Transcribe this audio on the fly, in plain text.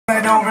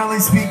don't really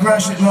speak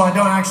Russian. Well, I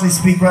don't actually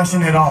speak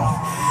Russian at all.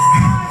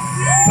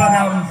 But,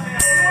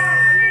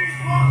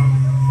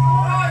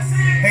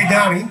 hey,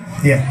 Donnie.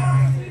 Yeah.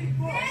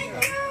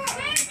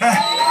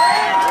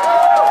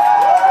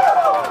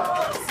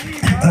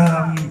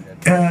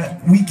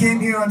 We came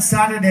here on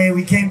Saturday.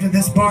 We came to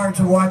this bar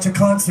to watch a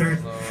concert.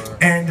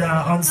 And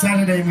on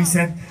Saturday we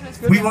said,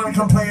 we want to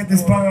come play at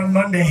this bar on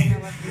Monday.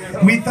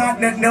 We thought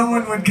that no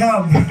one would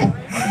come.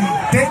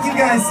 Thank you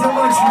guys so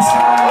much for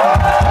showing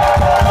up.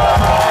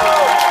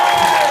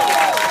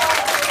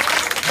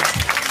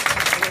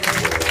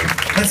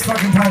 Let's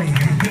fucking party.